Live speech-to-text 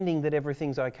that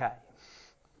everything's okay.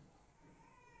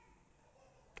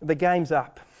 The game's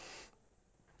up.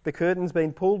 The curtain's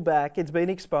been pulled back, it's been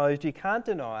exposed. You can't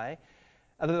deny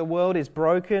that the world is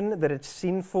broken, that it's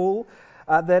sinful,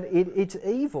 that it's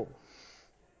evil.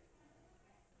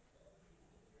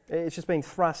 It's just been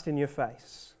thrust in your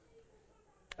face.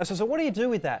 So what do you do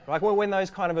with that? Like when those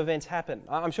kind of events happen?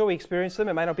 I'm sure we experience them.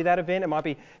 It may not be that event. It might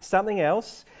be something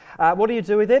else. What do you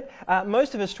do with it?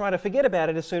 Most of us try to forget about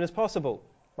it as soon as possible.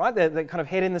 Right? The kind of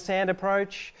head in the sand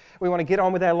approach. We want to get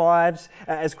on with our lives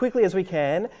as quickly as we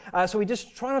can. So we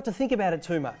just try not to think about it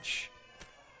too much.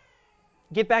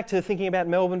 Get back to thinking about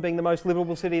Melbourne being the most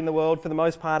livable city in the world. For the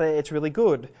most part, it's really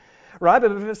good. Right?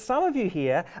 But for some of you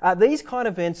here, these kind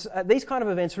of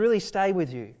events really stay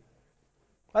with you.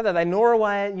 They gnaw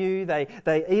away at you,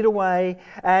 they eat away,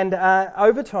 and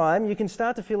over time you can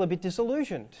start to feel a bit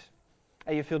disillusioned.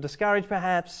 You feel discouraged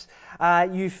perhaps,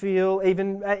 you feel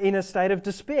even in a state of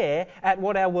despair at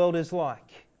what our world is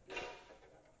like.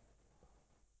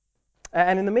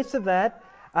 And in the midst of that,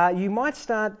 you might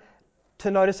start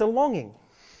to notice a longing.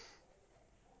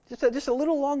 Just a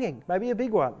little longing, maybe a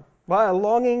big one. A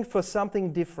longing for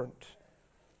something different.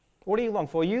 What do you long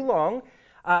for? You long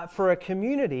for a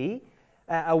community,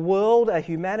 a world, a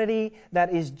humanity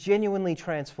that is genuinely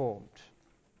transformed.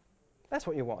 That's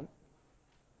what you want.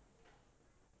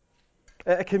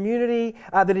 A community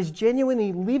that is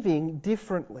genuinely living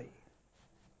differently.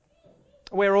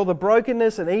 Where all the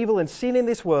brokenness and evil and sin in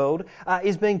this world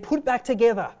is being put back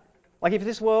together. Like if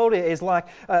this world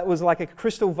was like a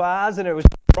crystal vase and it was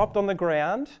dropped on the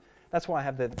ground. That's why I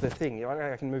have the thing.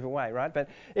 I can move away, right? But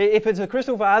if it's a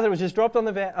crystal vase that was just dropped on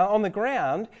the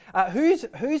ground,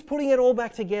 who's putting it all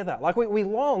back together? Like we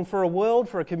long for a world,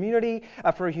 for a community,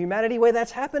 for a humanity where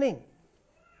that's happening,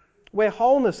 where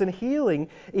wholeness and healing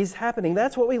is happening.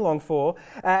 That's what we long for.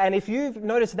 And if you've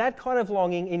noticed that kind of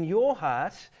longing in your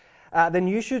heart, then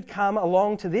you should come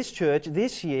along to this church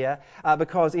this year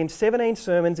because in 17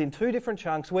 sermons in 2 different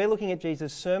chunks, we're looking at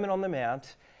Jesus' Sermon on the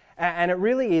Mount. And it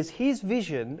really is his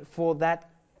vision for that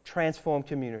transformed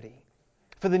community,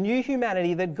 for the new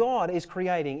humanity that God is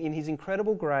creating in his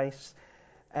incredible grace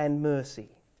and mercy.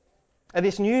 And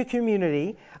this new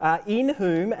community in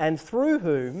whom and through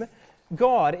whom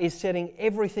God is setting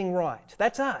everything right.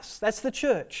 That's us. That's the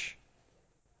church.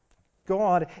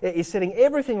 God is setting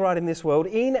everything right in this world,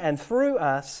 in and through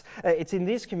us. It's in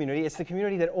this community. It's the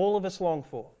community that all of us long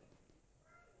for.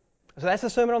 So that's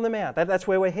the Sermon on the Mount. That's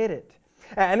where we're headed.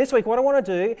 And this week, what I want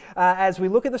to do as we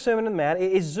look at the Sermon on the Mount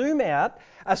is zoom out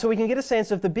so we can get a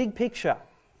sense of the big picture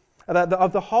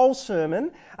of the whole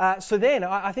sermon. So then,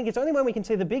 I think it's only when we can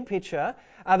see the big picture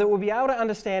that we'll be able to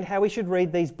understand how we should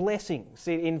read these blessings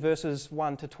in verses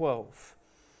 1 to 12.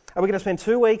 We're going to spend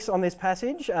 2 weeks on this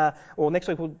passage, or next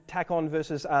week we'll tack on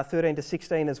verses 13 to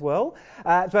 16 as well.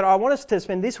 But I want us to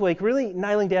spend this week really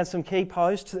nailing down some key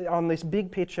posts on this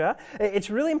big picture. It's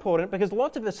really important because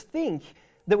lots of us think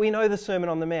that we know the Sermon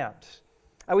on the Mount.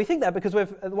 We think that because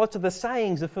lots of the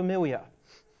sayings are familiar.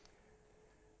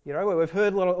 You know, we've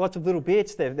heard lots of little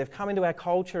bits, they've come into our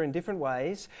culture in different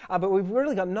ways, but we've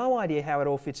really got no idea how it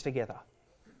all fits together.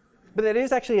 But there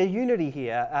is actually a unity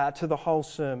here to the whole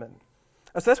sermon.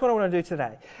 So that's what I want to do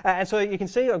today. And so you can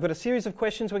see I've got a series of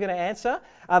questions we're going to answer.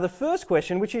 The first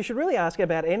question, which you should really ask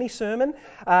about any sermon,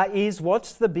 is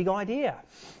what's the big idea?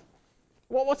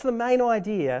 What's the main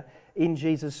idea in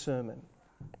Jesus' sermon?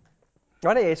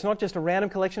 Right? It's not just a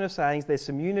random collection of sayings, there's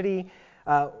some unity.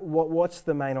 What's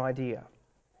the main idea?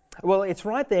 Well, it's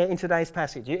right there in today's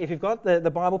passage. If you've got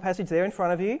the Bible passage there in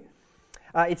front of you,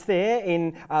 it's there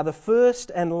in the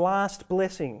first and last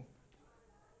blessing.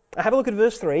 Have a look at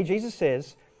verse 3. Jesus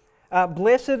says,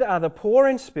 "Blessed are the poor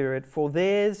in spirit, for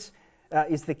theirs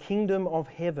is the kingdom of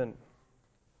heaven."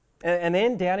 And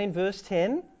then down in verse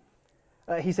 10,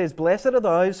 he says, "Blessed are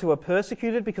those who are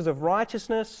persecuted because of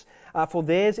righteousness, for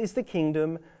theirs is the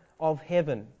kingdom of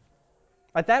heaven."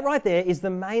 Right, that right there is the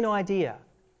main idea.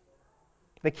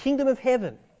 The kingdom of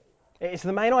heaven. It's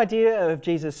the main idea of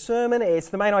Jesus' sermon. It's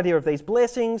the main idea of these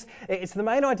blessings. It's the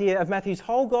main idea of Matthew's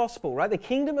whole gospel, right? The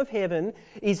kingdom of heaven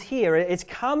is here. It's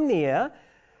come near,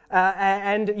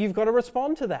 and you've got to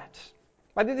respond to that.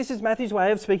 Right? This is Matthew's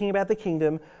way of speaking about the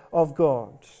kingdom of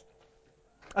God.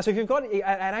 So if you've got an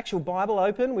actual Bible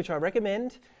open, which I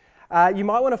recommend, you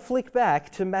might want to flick back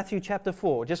to Matthew chapter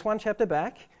 4, just one chapter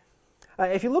back.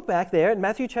 If you look back there at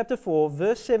Matthew chapter 4,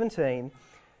 verse 17,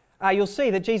 you'll see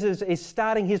that Jesus is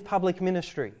starting his public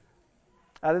ministry.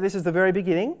 This is the very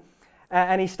beginning.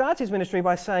 And he starts his ministry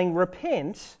by saying,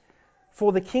 "Repent,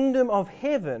 for the kingdom of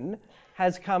heaven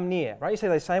has come near." Right? You see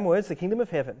those same words, the kingdom of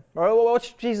heaven.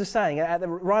 What's Jesus saying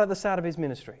right at the start of his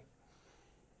ministry?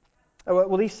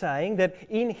 Well, he's saying that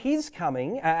in his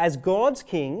coming as God's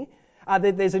king,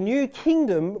 that there's a new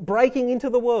kingdom breaking into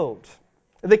the world.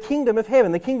 The kingdom of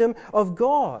heaven, the kingdom of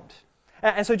God.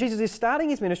 And so Jesus is starting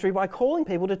his ministry by calling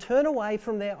people to turn away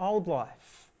from their old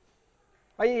life.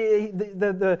 They've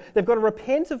got to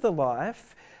repent of the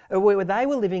life where they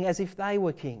were living as if they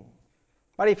were king.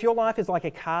 But if your life is like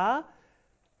a car,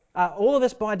 all of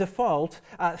us by default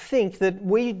think that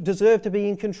we deserve to be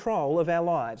in control of our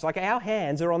lives. Like our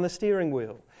hands are on the steering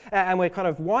wheel. And we're kind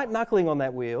of white-knuckling on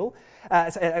that wheel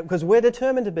because we're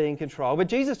determined to be in control. But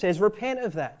Jesus says, repent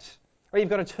of that. You've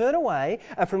got to turn away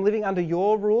from living under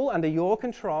your rule, under your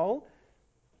control,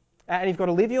 and you've got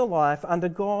to live your life under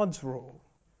God's rule,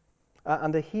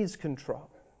 under his control,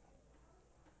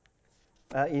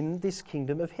 in this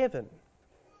kingdom of heaven.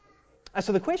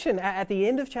 So the question at the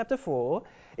end of chapter 4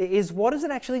 is, what does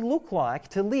it actually look like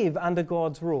to live under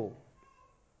God's rule?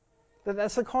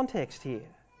 That's the context here.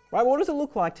 Right? What does it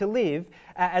look like to live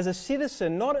as a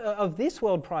citizen, not of this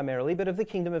world primarily, but of the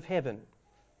kingdom of heaven?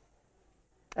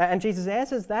 And Jesus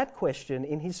answers that question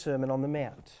in his Sermon on the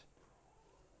Mount.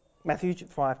 Matthew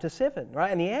 5-7, right?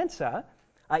 And the answer,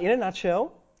 in a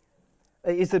nutshell,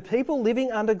 is that people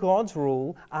living under God's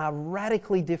rule are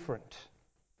radically different.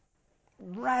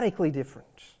 Radically different.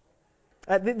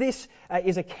 This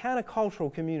is a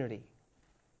countercultural community.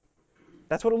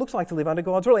 That's what it looks like to live under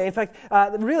God's rule. In fact,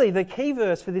 really the key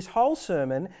verse for this whole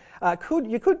sermon,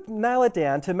 you could nail it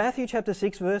down to Matthew chapter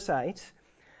 6, verse 8,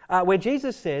 where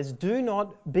Jesus says, do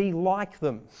not be like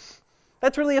them.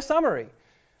 That's really a summary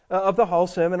of the whole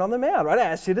Sermon on the Mount, right?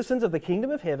 As citizens of the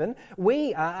kingdom of heaven,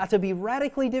 we are to be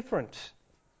radically different.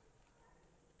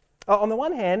 On the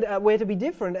one hand, we're to be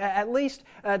different, at least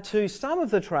to some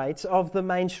of the traits of the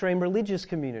mainstream religious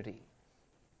community.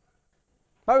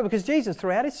 Right? Because Jesus,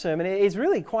 throughout his sermon, is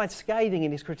really quite scathing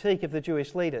in his critique of the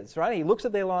Jewish leaders. Right? He looks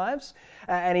at their lives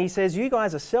and he says, you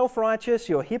guys are self-righteous,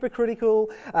 you're hypocritical,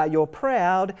 you're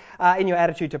proud in your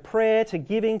attitude to prayer, to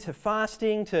giving, to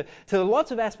fasting, to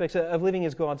lots of aspects of living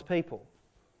as God's people.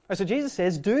 And so Jesus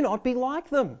says, do not be like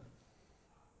them.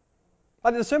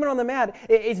 The Sermon on the Mount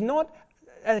is not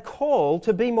a call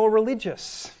to be more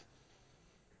religious.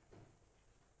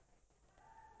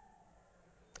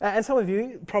 And some of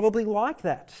you probably like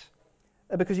that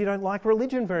because you don't like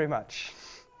religion very much.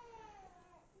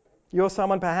 You're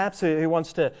someone perhaps who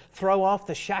wants to throw off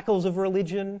the shackles of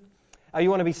religion.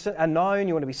 You want to be known,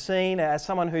 you want to be seen as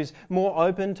someone who's more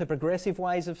open to progressive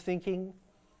ways of thinking.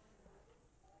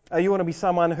 You want to be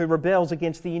someone who rebels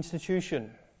against the institution.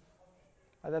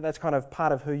 That's kind of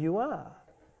part of who you are.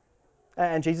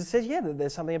 And Jesus says, yeah,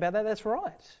 there's something about that that's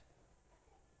right.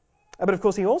 But of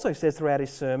course, he also says throughout his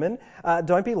sermon,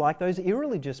 don't be like those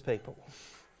irreligious people.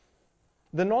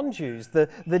 The non-Jews,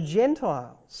 the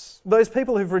Gentiles, those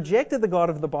people who've rejected the God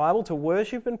of the Bible to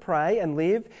worship and pray and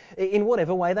live in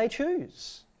whatever way they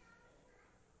choose.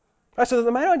 So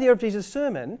the main idea of Jesus'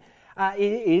 sermon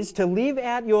is to live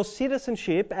out your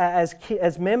citizenship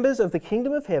as members of the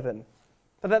kingdom of heaven.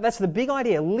 That's the big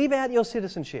idea. Live out your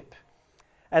citizenship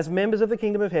as members of the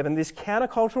kingdom of heaven, this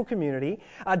countercultural community.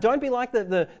 Don't be like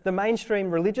the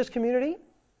mainstream religious community,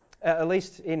 at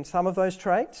least in some of those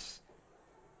traits.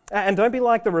 And don't be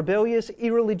like the rebellious,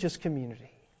 irreligious community.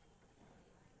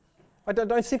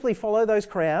 Don't simply follow those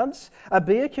crowds.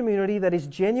 Be a community that is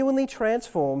genuinely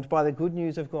transformed by the good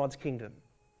news of God's kingdom.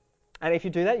 And if you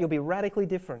do that, you'll be radically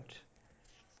different.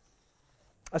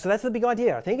 So that's the big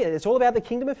idea, I think. It's all about the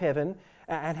kingdom of heaven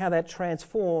and how that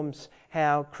transforms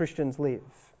how Christians live.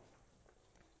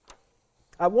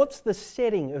 What's the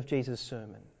setting of Jesus'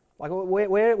 sermon? Like,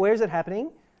 where is it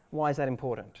happening? Why is that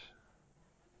important?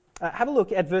 Have a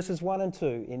look at verses 1 and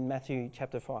 2 in Matthew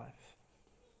chapter 5.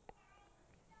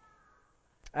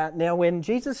 Now, when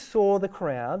Jesus saw the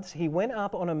crowds, he went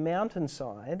up on a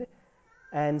mountainside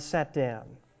and sat down.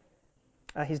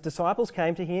 His disciples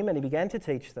came to him and he began to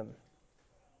teach them.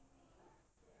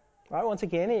 Right, once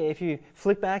again, if you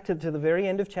flick back to the very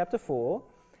end of chapter 4,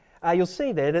 you'll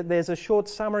see there that there's a short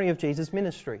summary of Jesus'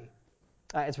 ministry.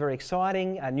 It's very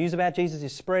exciting. News about Jesus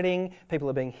is spreading. People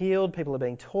are being healed. People are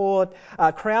being taught.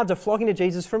 Crowds are flocking to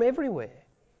Jesus from everywhere.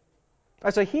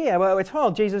 So here we're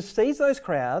told Jesus sees those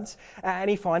crowds and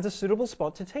he finds a suitable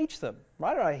spot to teach them,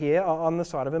 right here on the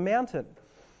side of a mountain.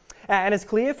 And it's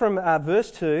clear from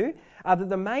verse 2 that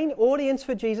the main audience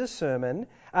for Jesus' sermon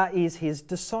is his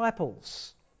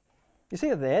disciples. You see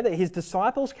it there, that his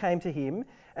disciples came to him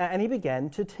and he began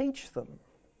to teach them.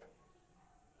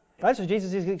 Right, so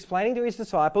Jesus is explaining to his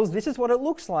disciples, this is what it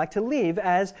looks like to live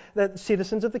as the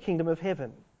citizens of the kingdom of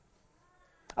heaven.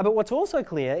 But what's also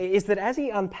clear is that as he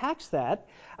unpacks that,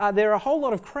 there are a whole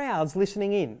lot of crowds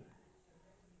listening in.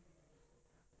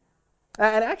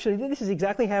 And actually, this is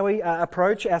exactly how we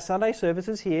approach our Sunday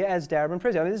services here as Darebin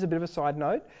Prison. I mean, this is a bit of a side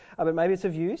note, but maybe it's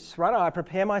of use, right? I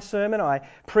prepare my sermon, I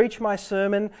preach my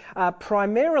sermon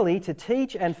primarily to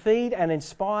teach and feed and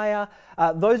inspire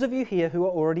those of you here who are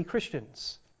already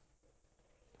Christians.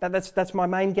 That's my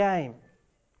main game,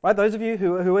 right? Those of you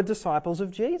who are disciples of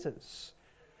Jesus.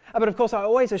 But of course, I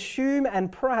always assume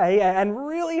and pray and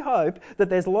really hope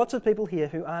that there's lots of people here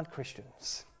who aren't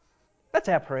Christians. That's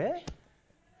our prayer.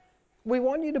 We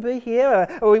want you to be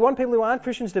here, or we want people who aren't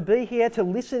Christians to be here to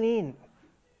listen in.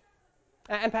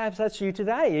 And perhaps that's you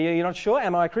today. You're not sure,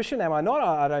 am I a Christian, am I not?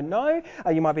 I don't know.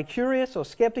 You might be curious or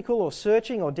skeptical or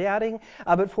searching or doubting,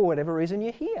 but for whatever reason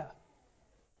you're here.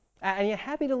 And you're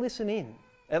happy to listen in,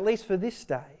 at least for this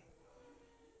day.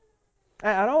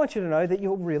 And I want you to know that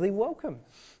you're really welcome.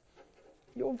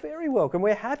 You're very welcome.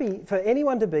 We're happy for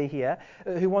anyone to be here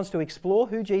who wants to explore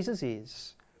who Jesus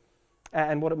is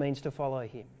and what it means to follow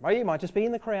him. Right? You might just be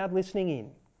in the crowd listening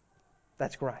in.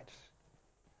 That's great.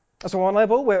 So on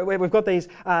level, we've got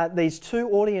these two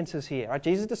audiences here. Right?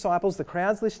 Jesus' disciples, the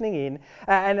crowd's listening in.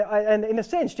 And in a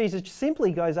sense, Jesus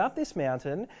simply goes up this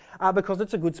mountain because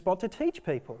it's a good spot to teach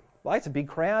people. Like, it's a big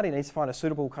crowd. He needs to find a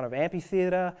suitable kind of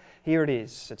amphitheatre. Here it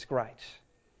is. It's great.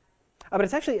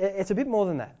 But it's a bit more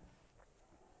than that.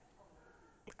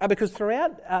 Because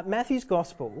throughout Matthew's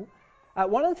Gospel,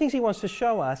 one of the things he wants to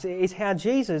show us is how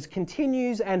Jesus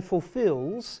continues and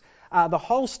fulfills the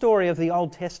whole story of the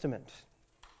Old Testament.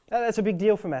 That's a big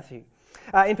deal for Matthew.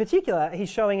 In particular, he's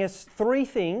showing us three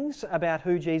things about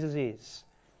who Jesus is.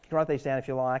 You can write these down if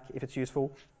you like, if it's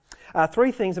useful.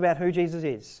 Three things about who Jesus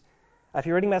is. If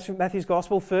you're reading Matthew's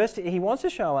Gospel, first, he wants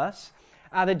to show us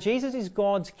that Jesus is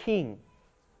God's King.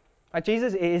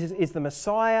 Jesus is the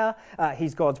Messiah.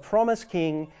 He's God's promised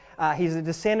King. He's a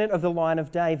descendant of the line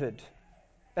of David.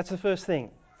 That's the first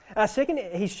thing. Second,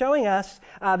 he's showing us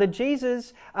that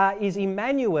Jesus is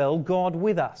Emmanuel, God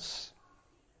with us.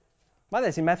 Like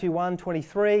that's in Matthew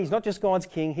 1:23. He's not just God's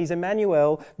King, he's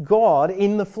Emmanuel, God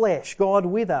in the flesh, God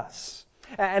with us.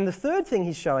 And the third thing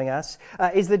he's showing us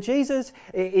is that Jesus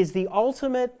is the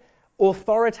ultimate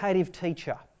authoritative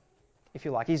teacher, if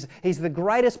you like. He's the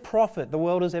greatest prophet the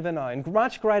world has ever known,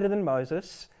 much greater than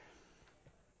Moses.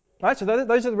 Right, so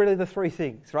those are really the three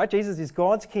things, right? Jesus is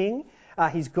God's King,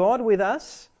 he's God with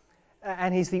us,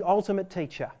 and he's the ultimate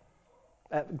teacher,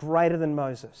 greater than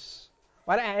Moses.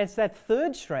 Right? And it's that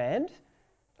third strand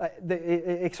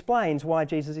that explains why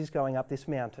Jesus is going up this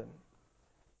mountain.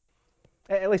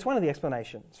 At least one of the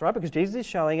explanations, right? Because Jesus is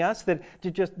showing us that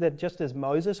just as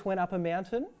Moses went up a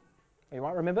mountain, you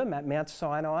might remember Mount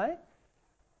Sinai,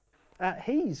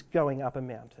 he's going up a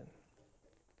mountain.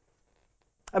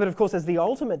 But of course, as the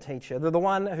ultimate teacher, the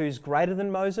one who's greater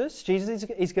than Moses, Jesus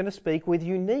is going to speak with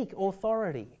unique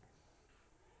authority.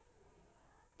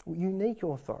 Unique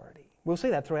authority. We'll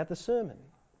see that throughout the sermon.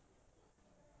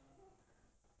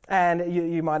 And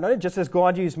you might know, just as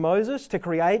God used Moses to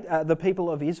create the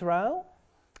people of Israel,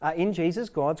 in Jesus,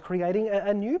 God's creating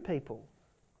a new people.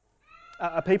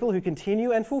 A people who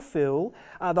continue and fulfill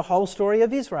the whole story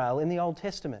of Israel in the Old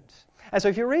Testament. And so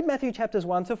if you read Matthew chapters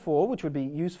 1 to 4, which would be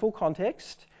useful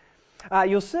context,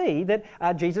 you'll see that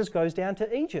Jesus goes down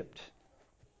to Egypt,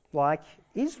 like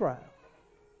Israel.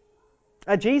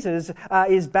 Jesus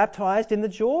is baptized in the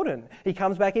Jordan. He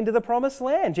comes back into the promised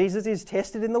land. Jesus is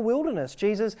tested in the wilderness.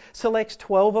 Jesus selects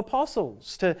 12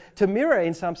 apostles to mirror,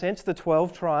 in some sense, the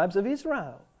 12 tribes of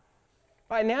Israel.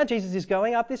 Right, now Jesus is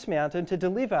going up this mountain to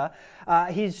deliver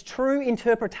his true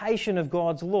interpretation of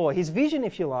God's law, his vision,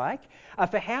 if you like,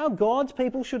 for how God's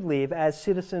people should live as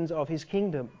citizens of his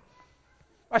kingdom.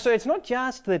 So it's not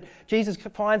just that Jesus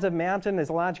finds a mountain, there's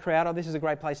a large crowd, this is a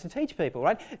great place to teach people,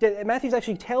 right? Matthew's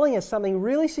actually telling us something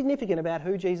really significant about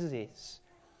who Jesus is.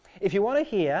 If you want to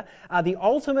hear the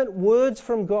ultimate words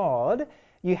from God,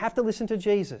 you have to listen to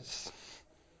Jesus.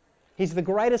 He's the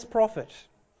greatest prophet.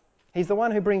 He's the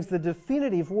one who brings the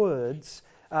definitive words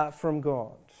from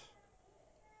God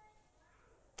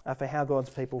for how God's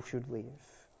people should live.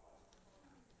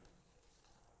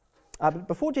 But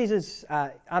before Jesus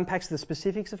unpacks the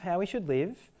specifics of how we should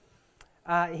live,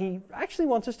 he actually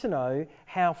wants us to know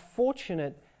how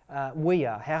fortunate we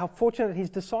are, how fortunate his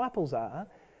disciples are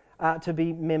to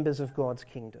be members of God's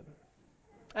kingdom.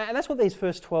 And that's what these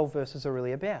first 12 verses are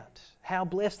really about. How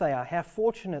blessed they are, how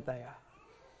fortunate they are.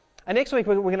 And next week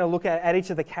we're going to look at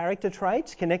each of the character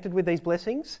traits connected with these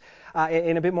blessings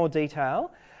in a bit more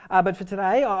detail. But for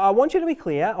today, I want you to be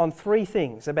clear on three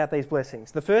things about these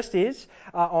blessings. The first is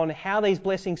on how these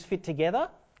blessings fit together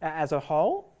as a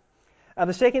whole.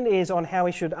 The second is on how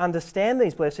we should understand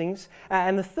these blessings.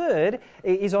 And the third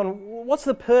is on what's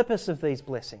the purpose of these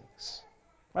blessings.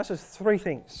 Right, so three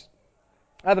things.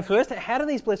 The first, how do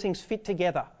these blessings fit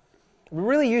together?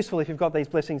 Really useful if you've got these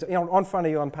blessings on front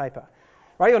of you on paper.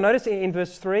 Right, you'll notice in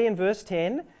verse 3 and verse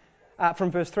 10,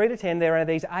 from verse 3 to 10, there are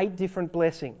these 8 different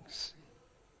blessings.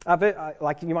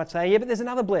 Like you might say, yeah, but there's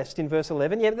another blessed in verse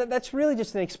 11. Yeah, but that's really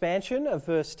just an expansion of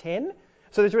verse 10.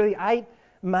 So there's really 8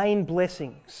 main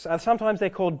blessings. Sometimes they're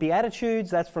called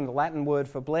beatitudes. That's from the Latin word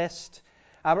for blessed.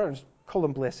 But I'll just call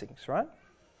them blessings, right?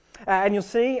 And you'll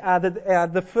see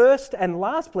that the first and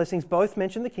last blessings both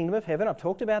mention the kingdom of heaven. I've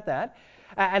talked about that.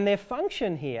 And their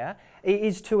function here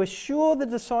is to assure the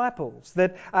disciples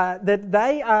that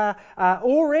they are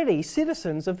already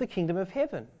citizens of the kingdom of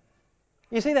heaven.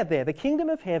 You see that there? The kingdom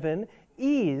of heaven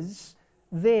is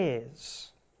theirs.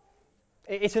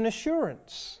 It's an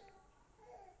assurance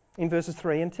in verses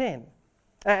 3 and 10.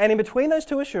 And in between those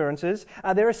two assurances,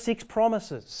 there are 6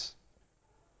 promises.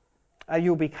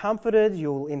 You'll be comforted,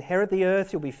 you'll inherit the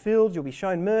earth, you'll be filled, you'll be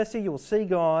shown mercy, you'll see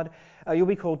God, you'll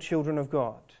be called children of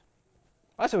God.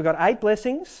 Right, so we've got 8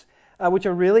 blessings, which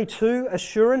are really 2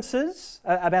 assurances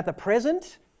about the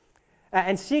present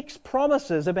and 6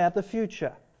 promises about the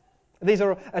future. These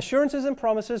are assurances and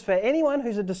promises for anyone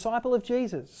who's a disciple of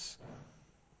Jesus.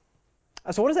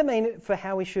 So what does that mean for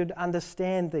how we should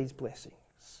understand these blessings?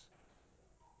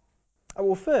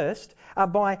 Well, first,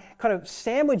 by kind of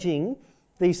sandwiching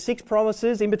these 6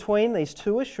 promises in between these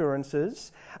 2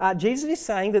 assurances, Jesus is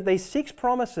saying that these 6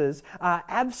 promises are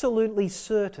absolutely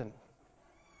certain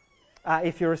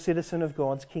if you're a citizen of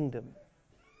God's kingdom.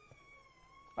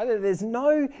 There's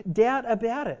no doubt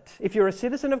about it. If you're a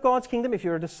citizen of God's kingdom, if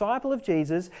you're a disciple of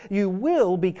Jesus, you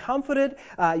will be comforted,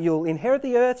 you'll inherit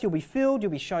the earth, you'll be filled,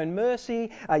 you'll be shown mercy,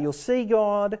 you'll see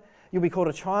God, you'll be called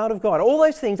a child of God. All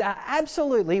those things are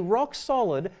absolutely rock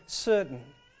solid, certain.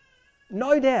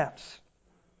 No doubt.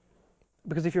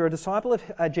 Because if you're a disciple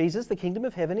of Jesus, the kingdom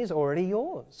of heaven is already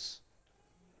yours.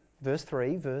 Verse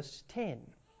 3, verse 10.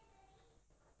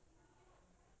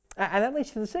 And that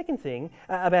leads to the second thing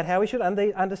about how we should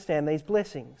understand these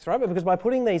blessings, right? Because by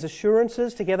putting these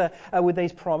assurances together with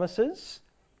these promises,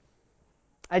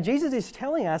 Jesus is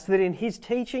telling us that in his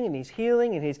teaching, in his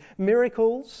healing, in his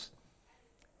miracles,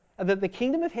 that the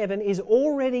kingdom of heaven is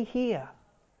already here.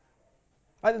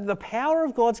 The power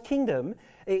of God's kingdom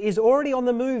is already on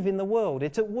the move in the world.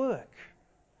 It's at work.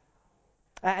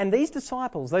 And these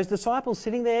disciples, those disciples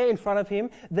sitting there in front of him,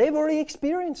 they've already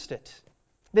experienced it.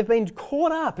 They've been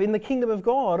caught up in the kingdom of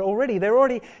God already. They're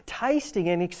already tasting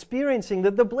and experiencing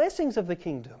the blessings of the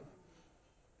kingdom.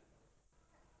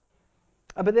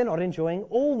 But they're not enjoying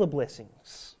all the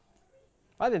blessings.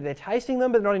 Either they're tasting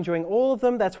them but not enjoying all of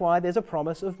them. That's why there's a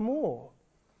promise of more.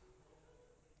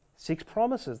 6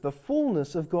 promises, the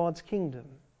fullness of God's kingdom.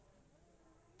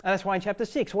 And that's why in chapter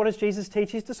 6, what does Jesus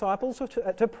teach his disciples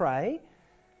to pray?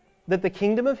 That the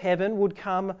kingdom of heaven would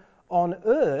come on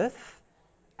earth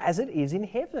as it is in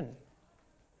heaven.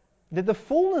 That the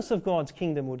fullness of God's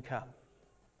kingdom would come.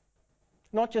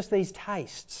 Not just these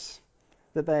tastes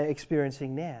that they're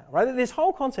experiencing now. Right? This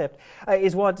whole concept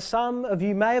is what some of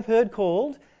you may have heard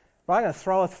called, right, I'm going to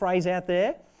throw a phrase out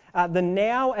there, the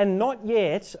now and not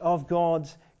yet of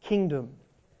God's kingdom.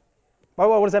 Well,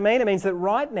 what does that mean? It means that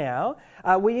right now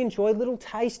we enjoy little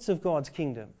tastes of God's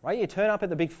kingdom. Right? You turn up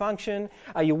at the big function,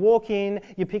 you walk in,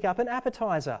 you pick up an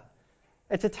appetizer.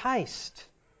 It's a taste.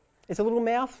 It's a little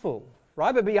mouthful,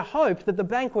 right? But you hope that the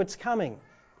banquet's coming.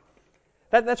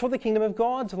 That's what the kingdom of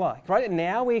God's like, right?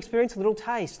 Now we experience little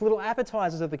tastes, little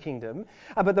appetizers of the kingdom,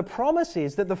 but the promise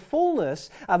is that the fullness,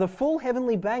 the full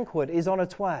heavenly banquet is on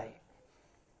its way.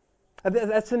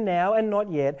 That's the now and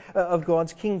not yet of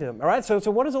God's kingdom, all right? So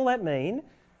what does all that mean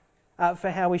for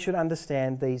how we should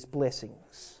understand these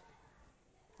blessings?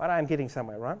 Right, I'm getting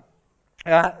somewhere, right?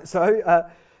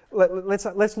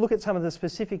 Let's look at some of the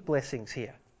specific blessings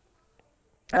here.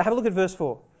 Have a look at verse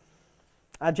 4.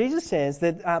 Jesus says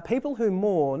that people who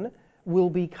mourn will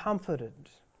be comforted.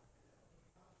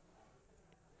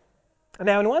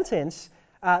 Now, in one sense,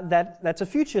 that's a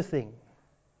future thing.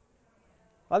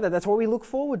 That's what we look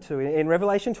forward to. In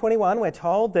Revelation 21, we're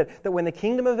told that when the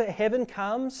kingdom of heaven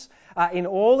comes in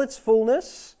all its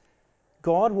fullness,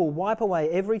 God will wipe away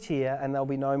every tear and there'll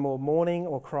be no more mourning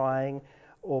or crying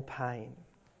or pain.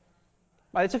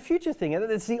 It's a future thing.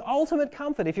 It's the ultimate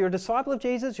comfort. If you're a disciple of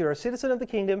Jesus, you're a citizen of the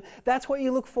kingdom, that's what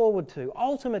you look forward to.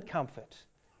 Ultimate comfort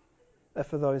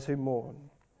for those who mourn.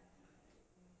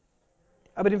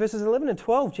 But in verses 11 and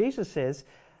 12, Jesus says,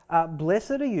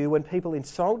 "Blessed are you when people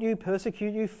insult you,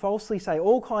 persecute you, falsely say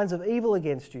all kinds of evil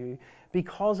against you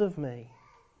because of me.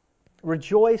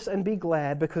 Rejoice and be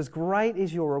glad, because great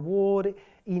is your reward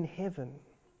in heaven."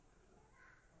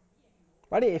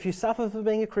 Right? If you suffer for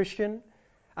being a Christian,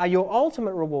 Your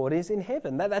ultimate reward is in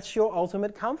heaven. That's your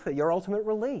ultimate comfort, your ultimate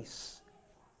release.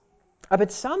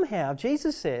 But somehow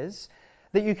Jesus says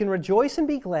that you can rejoice and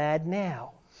be glad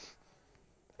now,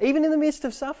 even in the midst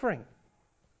of suffering.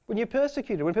 When you're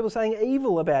persecuted, when people are saying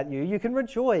evil about you, you can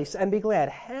rejoice and be glad.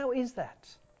 How is that?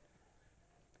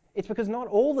 It's because not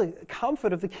all the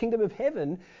comfort of the kingdom of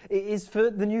heaven is for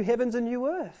the new heavens and new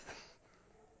earth.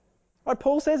 Right,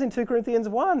 Paul says in 2 Corinthians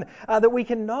 1 that we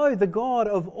can know the God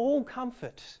of all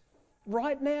comfort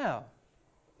right now.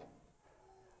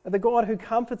 The God who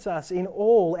comforts us in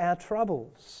all our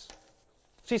troubles.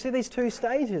 So you see these two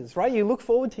stages, right? You look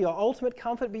forward to your ultimate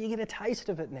comfort, but you get a taste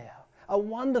of it now. A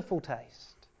wonderful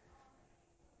taste.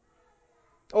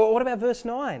 Or what about verse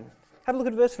 9? Have a look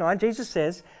at verse 9. Jesus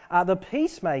says, the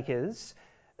peacemakers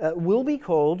will be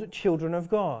called children of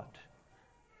God.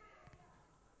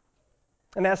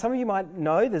 And now some of you might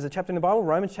know there's a chapter in the Bible,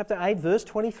 Romans chapter 8, verse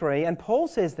 23, and Paul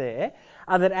says there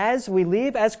that as we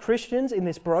live as Christians in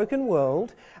this broken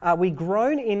world, we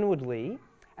groan inwardly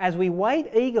as we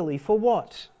wait eagerly for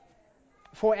what?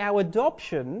 For our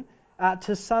adoption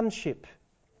to sonship.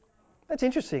 That's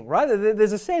interesting, right?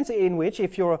 There's a sense in which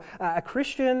if you're a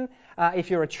Christian, if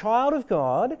you're a child of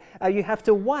God, you have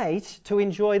to wait to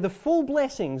enjoy the full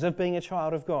blessings of being a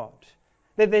child of God.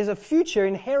 That there's a future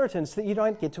inheritance that you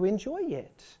don't get to enjoy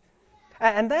yet.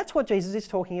 And that's what Jesus is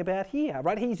talking about here,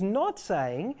 right? He's not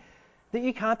saying that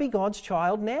you can't be God's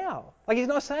child now. Like he's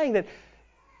not saying that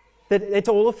it's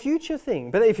all a future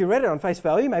thing. But if you read it on face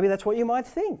value, maybe that's what you might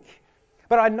think.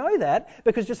 But I know that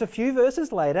because just a few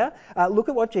verses later, look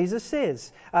at what Jesus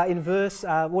says in verse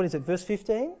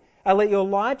 15? Let your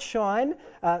light shine,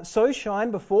 so shine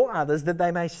before others that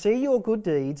they may see your good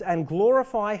deeds and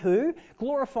glorify who?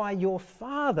 Glorify your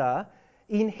Father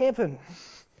in heaven.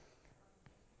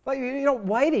 Like you're not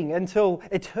waiting until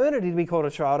eternity to be called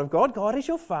a child of God. God is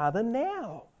your Father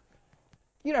now.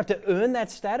 You don't have to earn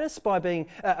that status by being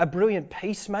a brilliant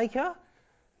peacemaker.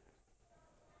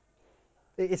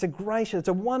 It's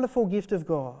a wonderful gift of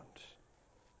God.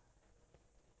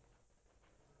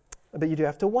 But you do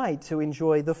have to wait to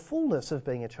enjoy the fullness of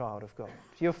being a child of God,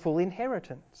 your full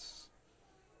inheritance.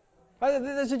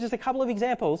 Those are just a couple of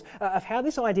examples of how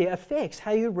this idea affects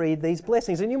how you read these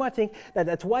blessings. And you might think that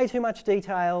that's way too much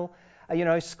detail.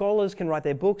 Scholars can write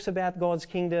their books about God's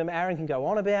kingdom. Aaron can go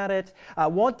on about it.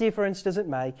 What difference does it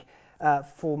make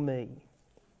for me?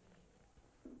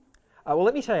 Well,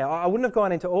 let me tell you, I wouldn't have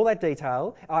gone into all that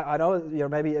detail. I know you're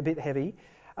maybe a bit heavy,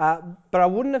 but I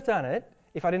wouldn't have done it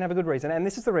if I didn't have a good reason. And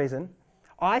this is the reason.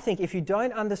 I think if you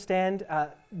don't understand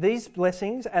these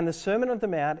blessings and the Sermon on the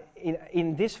Mount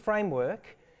in this framework,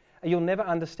 you'll never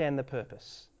understand the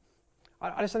purpose.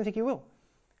 I just don't think you will.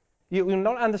 You will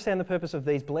not understand the purpose of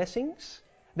these blessings.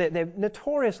 They're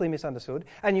notoriously misunderstood,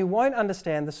 and you won't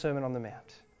understand the Sermon on the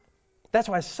Mount. That's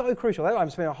why it's so crucial. That's why I'm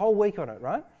spending a whole week on it,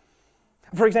 right?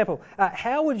 For example,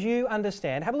 how would you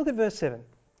understand, have a look at verse 7.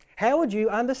 How would you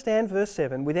understand verse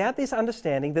 7 without this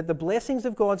understanding that the blessings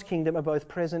of God's kingdom are both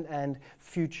present and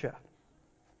future?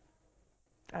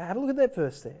 Have a look at that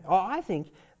verse there. I think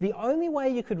the only way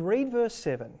you could read verse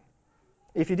 7,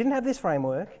 if you didn't have this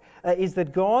framework, is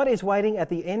that God is waiting at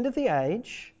the end of the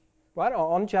age, right,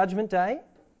 on Judgment Day,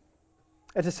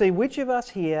 to see which of us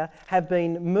here have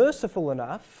been merciful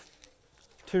enough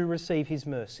to receive his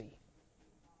mercy.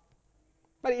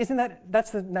 But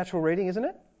that's the natural reading, isn't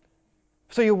it?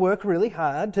 So you work really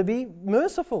hard to be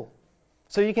merciful,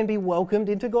 so you can be welcomed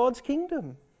into God's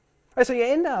kingdom. So you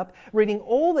end up reading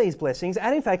all these blessings,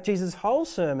 and in fact Jesus' whole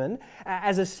sermon,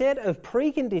 as a set of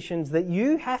preconditions that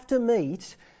you have to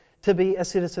meet to be a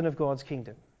citizen of God's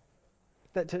kingdom.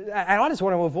 And I just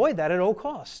want to avoid that at all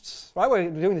costs. Right? We're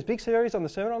doing this big series on the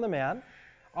Sermon on the Mount.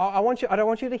 I don't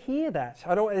want you to hear that.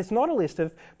 It's not a list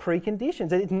of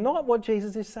preconditions. It's not what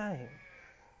Jesus is saying.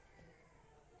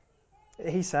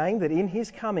 He's saying that in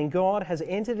his coming, God has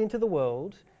entered into the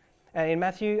world. In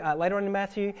Matthew, later on in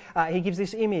Matthew, he gives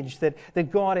this image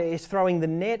that God is throwing the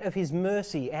net of his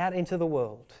mercy out into the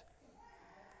world.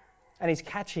 And he's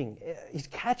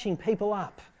catching people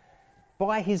up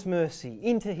by his mercy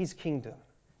into his kingdom.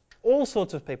 All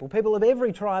sorts of people of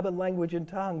every tribe and language and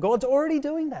tongue. God's already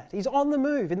doing that. He's on the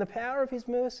move in the power of his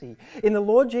mercy. In the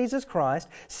Lord Jesus Christ,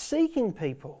 seeking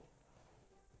people,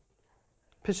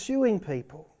 pursuing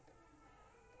people.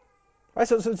 Right,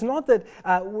 so it's not that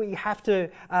we have to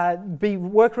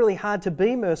work really hard to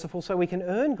be merciful so we can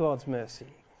earn God's mercy.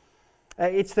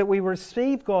 It's that we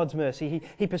receive God's mercy.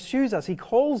 He pursues us. He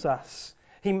calls us.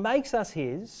 He makes us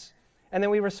his. And then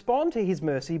we respond to his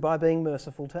mercy by being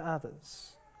merciful to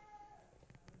others.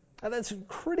 And that's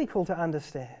critical to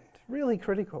understand. Really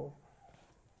critical.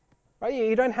 Right?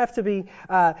 You don't have to be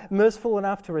merciful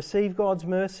enough to receive God's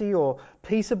mercy, or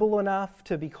peaceable enough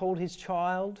to be called his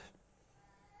child,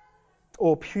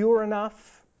 or pure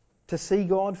enough to see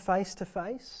God face to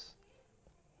face.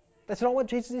 That's not what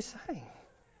Jesus is saying.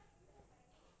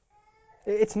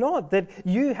 It's not that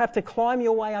you have to climb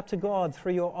your way up to God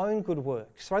through your own good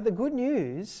works. Right? The good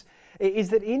news is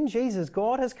that in Jesus,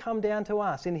 God has come down to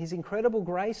us in his incredible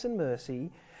grace and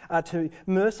mercy to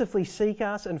mercifully seek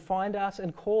us and find us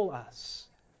and call us.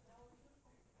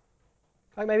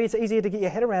 Like maybe it's easier to get your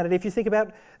head around it if you think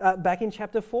about back in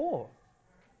chapter 4.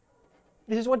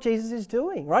 This is what Jesus is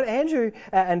doing, right? Andrew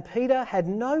and Peter had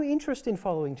no interest in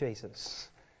following Jesus.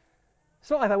 It's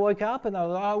not like they woke up and they were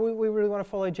like, we really want to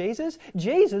follow Jesus.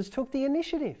 Jesus took the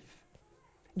initiative.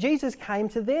 Jesus came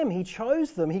to them. He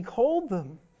chose them. He called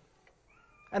them.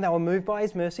 And they were moved by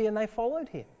his mercy and they followed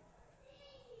him.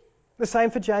 The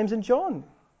same for James and John.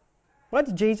 Right?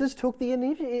 Jesus took the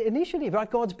initiative. Right?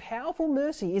 God's powerful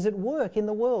mercy is at work in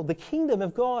the world. The kingdom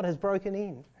of God has broken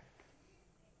in.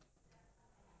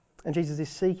 And Jesus is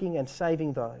seeking and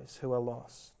saving those who are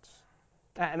lost.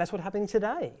 And that's what's happening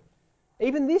today.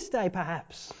 Even this day,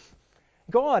 perhaps.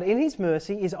 God, in his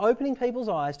mercy, is opening people's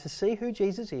eyes to see who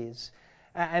Jesus is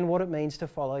and what it means to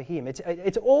follow him.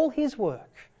 It's all his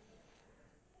work.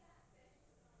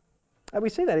 And we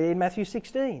see that in Matthew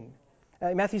 16.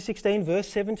 In Matthew 16, verse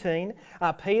 17,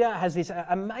 Peter has this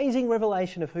amazing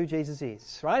revelation of who Jesus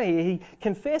is. Right? He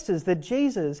confesses that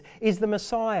Jesus is the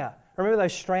Messiah. Remember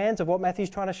those strands of what Matthew's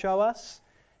trying to show us?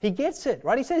 He gets it,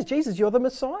 right? He says, Jesus, you're the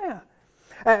Messiah.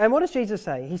 And what does Jesus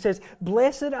say? He says,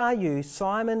 "Blessed are you,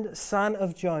 Simon, son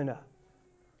of Jonah."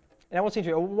 Now what's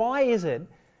interesting, why is it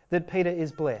that Peter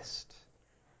is blessed?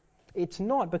 It's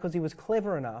not because he was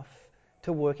clever enough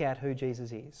to work out who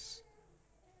Jesus is.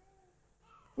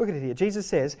 Look at it here. Jesus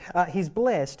says he's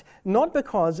blessed not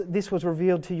because this was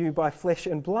revealed to you by flesh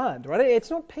and blood, right? It's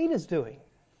not Peter's doing,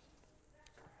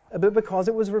 but because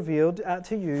it was revealed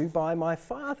to you by my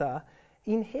Father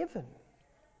in heaven.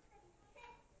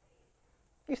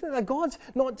 You see that God's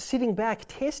not sitting back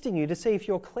testing you to see if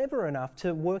you're clever enough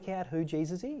to work out who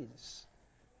Jesus is.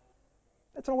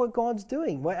 That's not what God's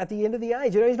doing at the end of the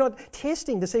age. He's not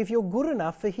testing to see if you're good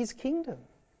enough for his kingdom.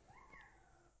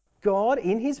 God,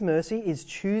 in his mercy, is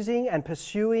choosing and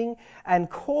pursuing and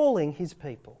calling his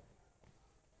people.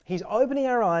 He's opening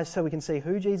our eyes so we can see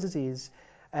who Jesus is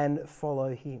and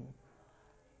follow him.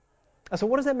 So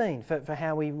what does that mean for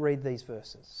how we read these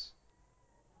verses?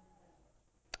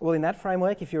 Well, in that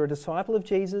framework, if you're a disciple of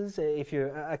Jesus, if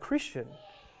you're a Christian,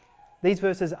 these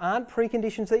verses aren't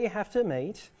preconditions that you have to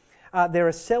meet. They're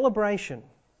a celebration.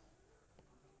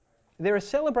 They're a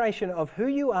celebration of who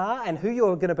you are and who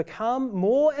you're going to become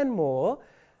more and more,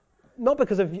 not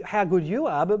because of how good you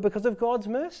are, but because of God's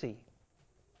mercy.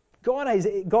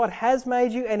 God has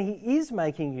made you and he is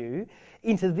making you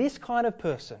into this kind of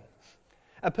person.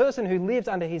 A person who lives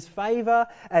under his favour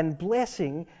and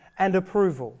blessing and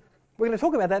approval. We're going to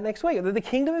talk about that next week. The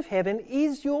kingdom of heaven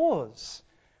is yours.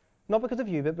 Not because of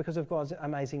you, but because of God's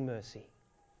amazing mercy.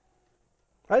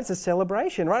 Right? It's a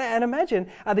celebration, right? And imagine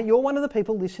that you're one of the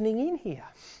people listening in here.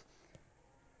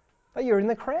 You're in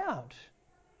the crowd.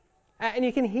 And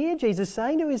you can hear Jesus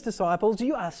saying to his disciples,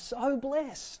 you are so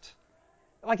blessed.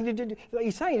 Like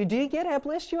he's saying, do you get how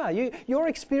blessed you are? You're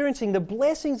experiencing the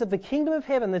blessings of the kingdom of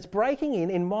heaven that's breaking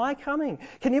in my coming.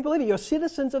 Can you believe it? You're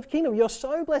citizens of kingdom. You're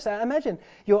so blessed. Imagine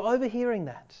you're overhearing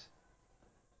that.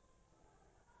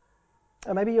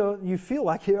 And maybe you feel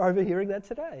like you're overhearing that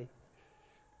today.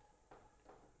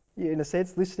 You're, in a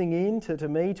sense, listening in to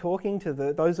me talking to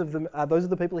those of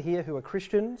the people here who are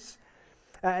Christians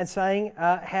and saying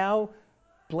how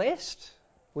blessed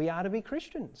we are to be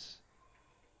Christians.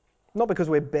 Not because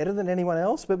we're better than anyone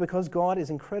else, but because God is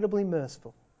incredibly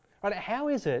merciful. Right? How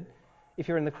is it, if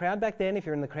you're in the crowd back then, if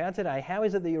you're in the crowd today, how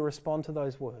is it that you respond to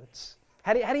those words?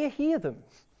 How do you hear them?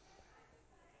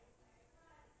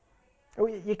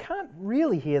 You can't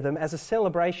really hear them as a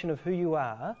celebration of who you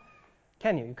are,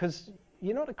 can you? Because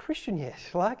you're not a Christian yet.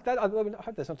 Like that, I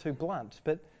hope that's not too blunt,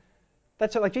 but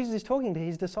that's like Jesus is talking to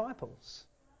his disciples.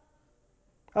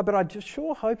 But I just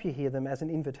sure hope you hear them as an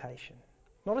invitation.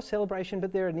 Not a celebration,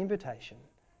 but they're an invitation.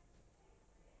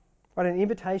 Right, an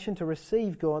invitation to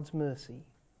receive God's mercy.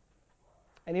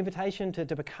 An invitation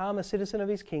to become a citizen of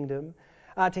his kingdom.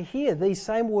 To hear these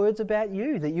same words about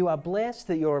you, that you are blessed,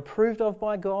 that you're approved of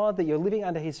by God, that you're living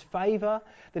under his favour,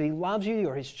 that he loves you,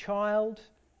 you're his child.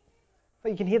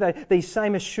 You can hear these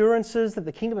same assurances that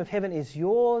the kingdom of heaven is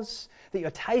yours, that you're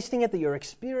tasting it, that you're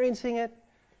experiencing it,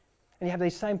 and you have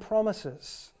these same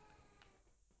promises.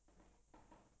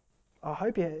 I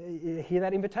hope you hear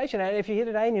that invitation. And if you're here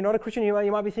today and you're not a Christian, you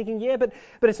might be thinking, yeah, but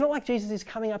it's not like Jesus is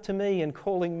coming up to me and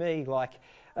calling me like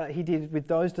he did with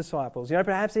those disciples.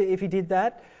 Perhaps if he did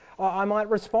that, I might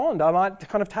respond. I might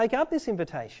kind of take up this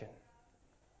invitation.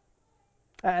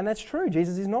 And that's true.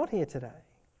 Jesus is not here today.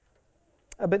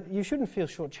 But you shouldn't feel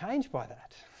shortchanged by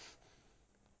that.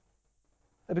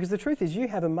 Because the truth is, you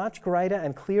have a much greater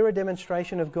and clearer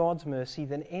demonstration of God's mercy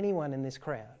than anyone in this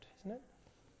crowd, isn't it?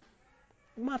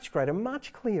 Much greater,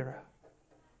 much clearer.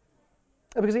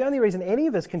 Because the only reason any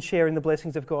of us can share in the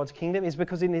blessings of God's kingdom is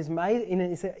because in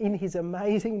His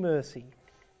amazing mercy,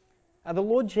 the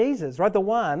Lord Jesus, right, the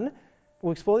one,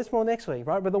 we'll explore this more next week,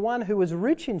 right, but the one who was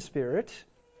rich in spirit,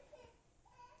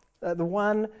 the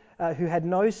one who had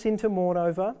no sin to mourn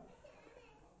over,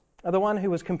 the one who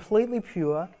was completely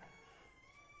pure,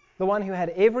 the one who had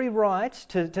every right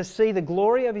to see the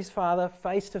glory of his Father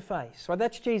face to face. Right?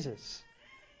 That's Jesus.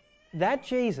 That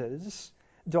Jesus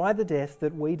died the death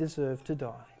that we deserve to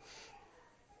die.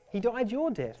 He died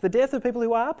your death, the death of people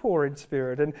who are poor in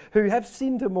spirit and who have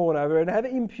sin to mourn over and have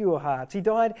impure hearts. He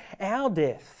died our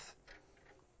death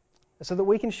so that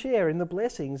we can share in the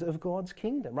blessings of God's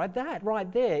kingdom. Right? That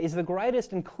right there is the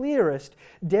greatest and clearest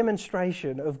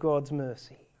demonstration of God's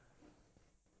mercy.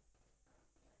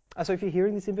 So if you're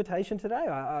hearing this invitation today,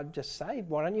 I'd just say,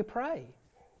 why don't you pray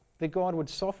that God would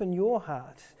soften your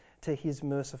heart to His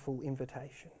merciful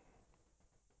invitation.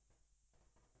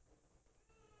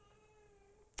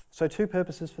 So 2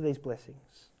 purposes for these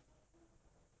blessings.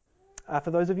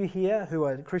 For those of you here who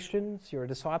are Christians, you're a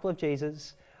disciple of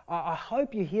Jesus, I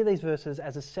hope you hear these verses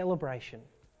as a celebration.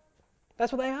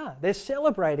 That's what they are. They're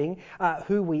celebrating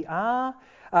who we are,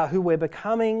 who we're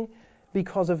becoming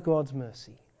because of God's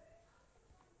mercy.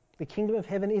 The kingdom of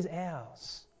heaven is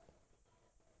ours.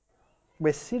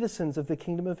 We're citizens of the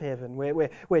kingdom of heaven.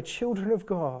 We're children of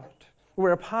God.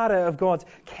 We're a part of God's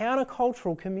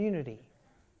countercultural community.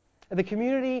 The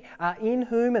community in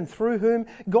whom and through whom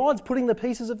God's putting the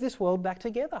pieces of this world back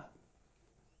together.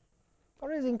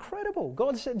 That is incredible.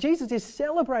 Jesus is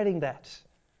celebrating that.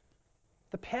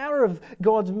 The power of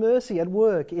God's mercy at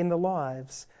work in the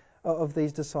lives of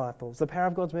these disciples. The power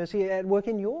of God's mercy at work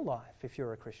in your life if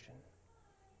you're a Christian.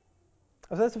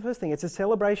 So that's the first thing. It's a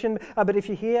celebration, but if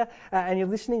you're here and you're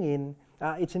listening in,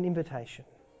 it's an invitation.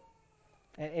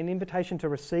 An invitation to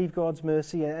receive God's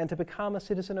mercy and to become a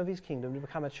citizen of His kingdom, to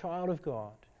become a child of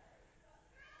God.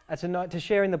 To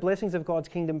share in the blessings of God's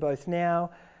kingdom both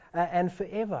now and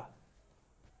forever.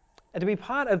 And to be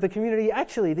part of the community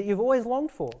actually that you've always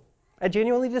longed for. A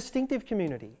genuinely distinctive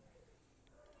community.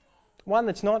 One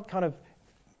that's not kind of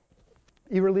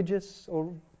irreligious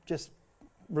or just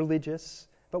religious,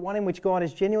 but one in which God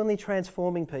is genuinely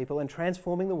transforming people and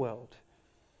transforming the world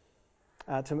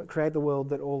to create the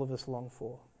world that all of us long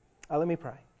for. Let me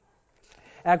pray.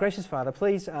 Our gracious Father,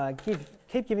 please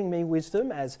keep giving me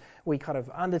wisdom as we kind of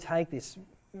undertake this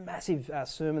massive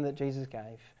sermon that Jesus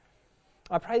gave.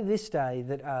 I pray this day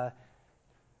that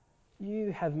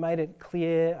you have made it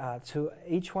clear to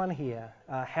each one here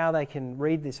how they can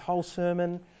read this whole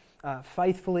sermon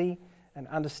faithfully and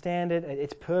understand it,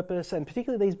 its purpose, and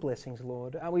particularly these blessings,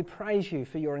 Lord. We praise you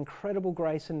for your incredible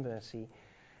grace and mercy,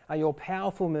 your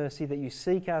powerful mercy that you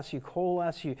seek us, you call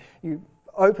us, you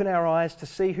open our eyes to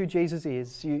see who Jesus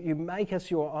is. You make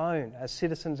us your own as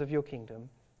citizens of your kingdom.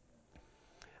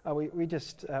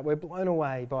 We're blown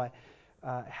away by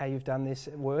how you've done this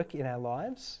work in our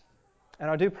lives. And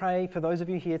I do pray for those of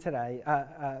you here today,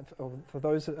 for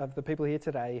those of the people here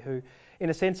today who,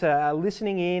 in a sense, are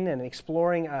listening in and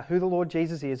exploring who the Lord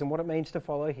Jesus is and what it means to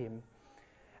follow Him.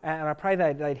 And I pray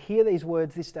they'd hear these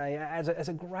words this day as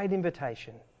a great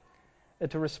invitation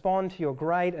to respond to your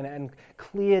great and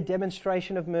clear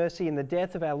demonstration of mercy in the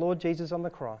death of our Lord Jesus on the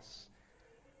cross.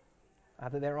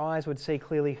 That their eyes would see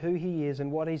clearly who He is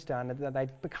and what He's done, and that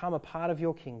they'd become a part of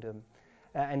your kingdom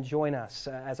and join us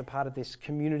as a part of this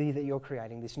community that you're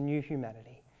creating, this new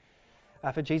humanity.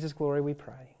 For Jesus' glory we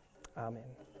pray. Amen.